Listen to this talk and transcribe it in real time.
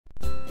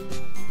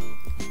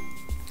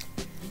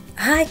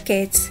Hi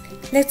kids,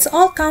 let's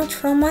all count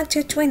from 1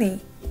 to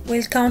 20.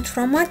 We'll count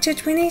from 1 to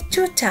 20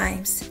 2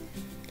 times.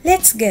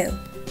 Let's go.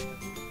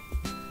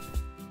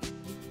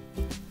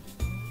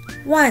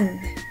 1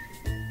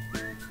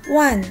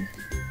 1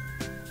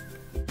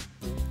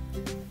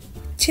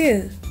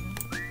 2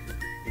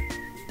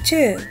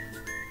 2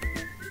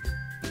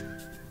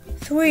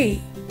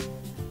 3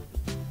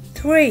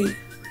 3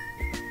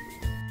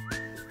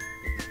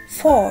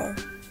 4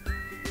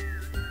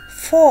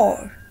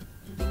 4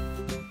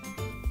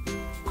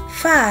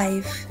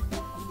 5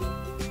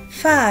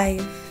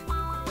 5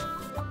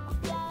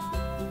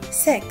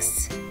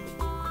 6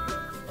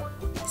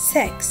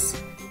 6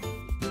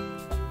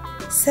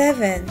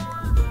 7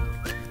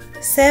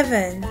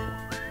 7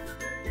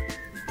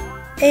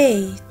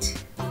 8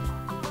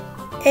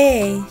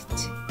 8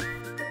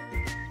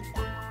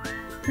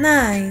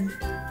 9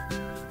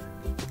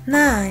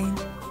 9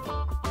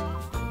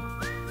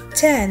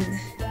 10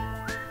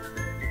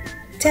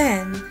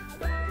 10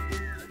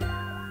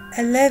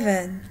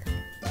 11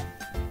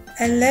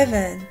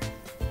 11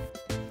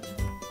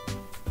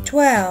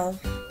 12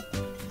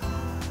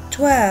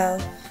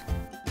 12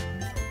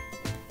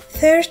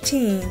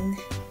 13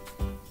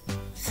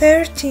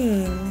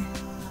 13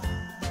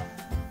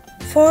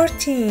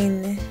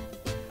 14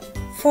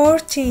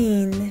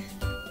 14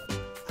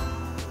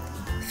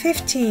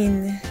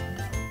 15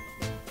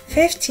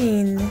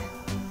 15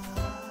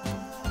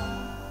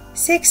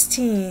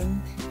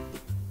 16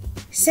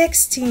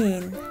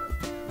 16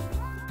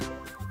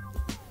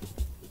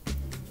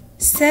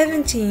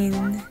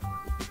 17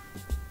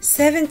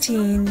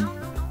 17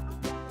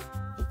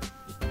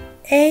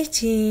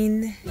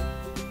 18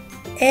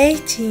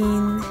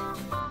 18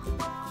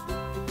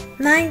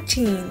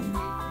 19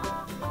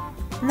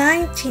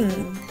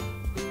 19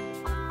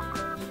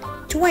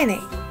 20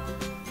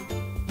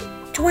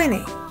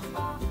 20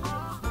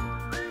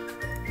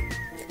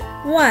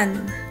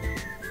 1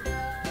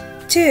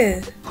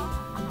 2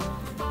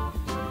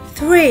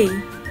 3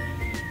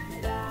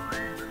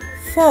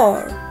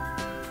 4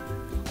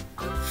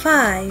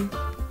 5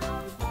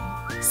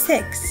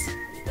 6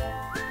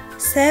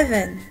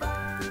 7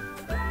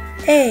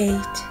 8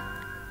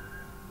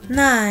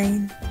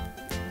 9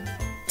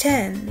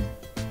 10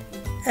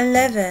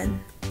 11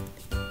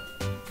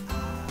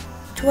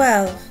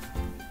 12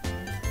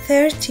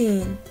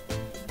 13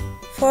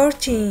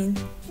 14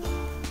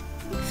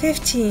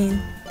 15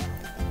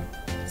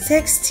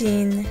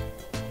 16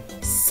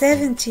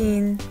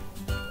 17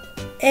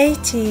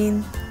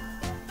 18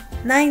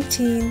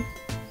 19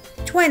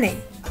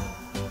 20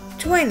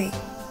 20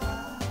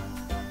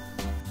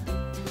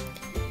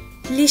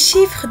 Les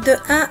chiffres de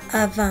 1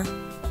 à 20.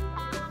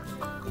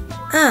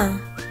 1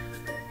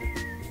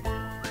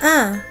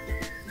 1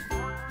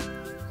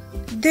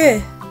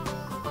 2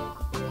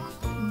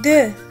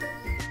 2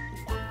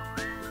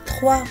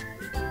 3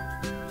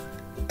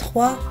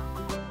 3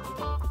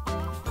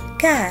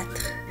 4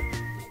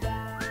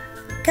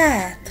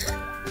 4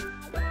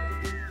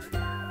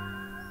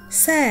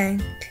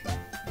 5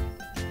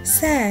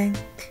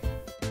 5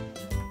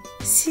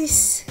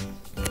 6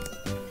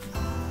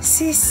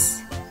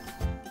 6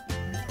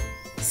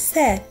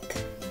 7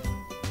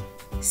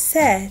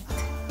 7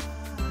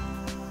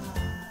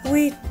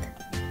 8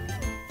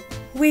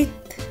 8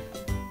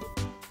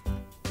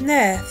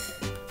 9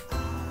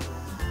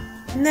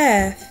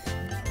 9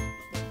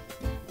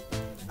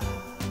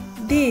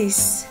 10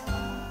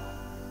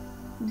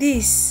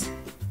 10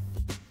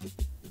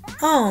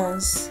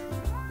 11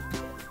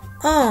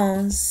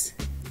 11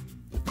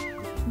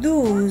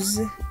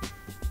 12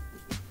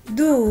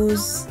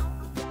 12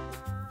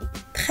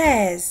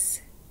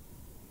 13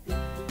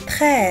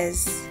 13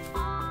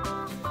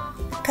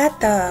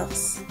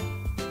 14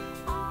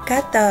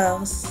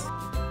 14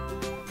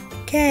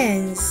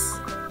 15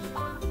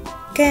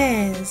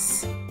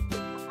 15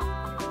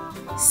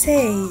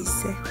 16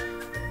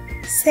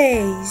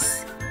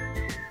 16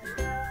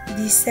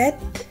 17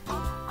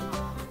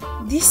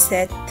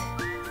 17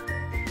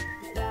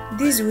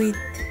 18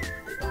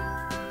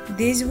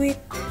 18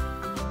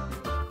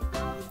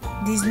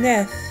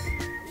 19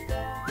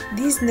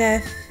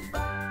 19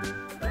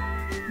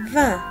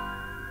 20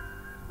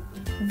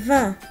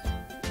 20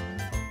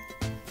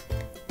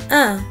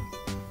 1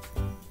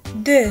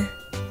 2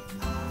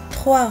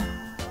 3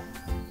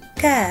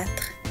 4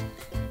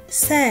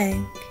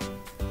 5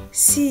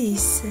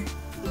 6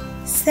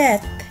 7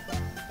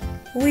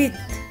 8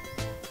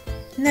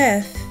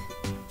 9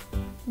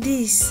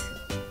 10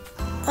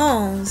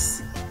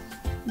 11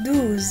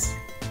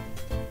 12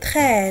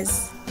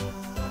 13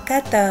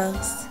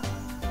 14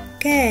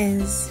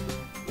 15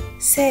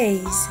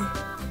 16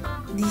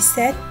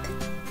 17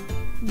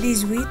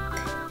 18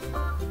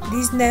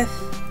 19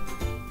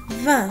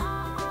 20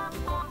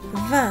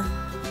 20